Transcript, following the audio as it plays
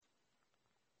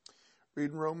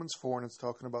Read in Romans 4, and it's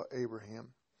talking about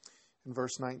Abraham. In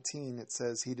verse 19, it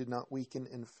says, "He did not weaken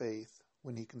in faith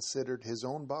when he considered his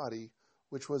own body,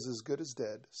 which was as good as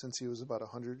dead, since he was about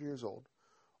 100 years old,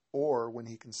 or when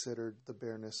he considered the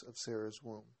bareness of Sarah's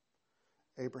womb."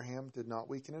 Abraham did not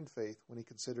weaken in faith when he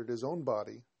considered his own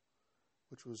body,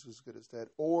 which was as good as dead,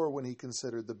 or when he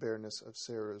considered the bareness of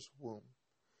Sarah's womb.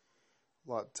 A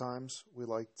lot of times we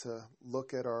like to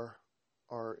look at our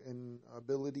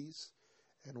inabilities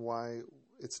and why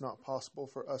it's not possible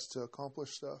for us to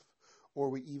accomplish stuff, or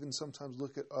we even sometimes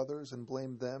look at others and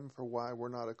blame them for why we're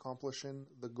not accomplishing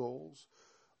the goals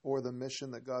or the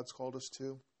mission that God's called us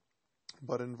to.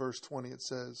 But in verse 20 it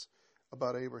says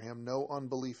about Abraham, "No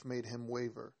unbelief made him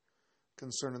waver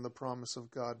concerning the promise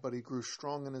of God, but he grew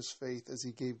strong in his faith as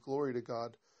he gave glory to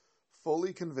God,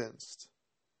 fully convinced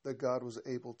that God was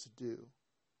able to do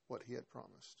what he had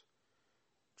promised."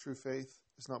 True faith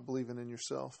is not believing in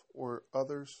yourself or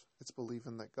others. It's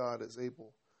believing that God is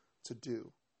able to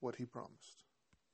do what he promised.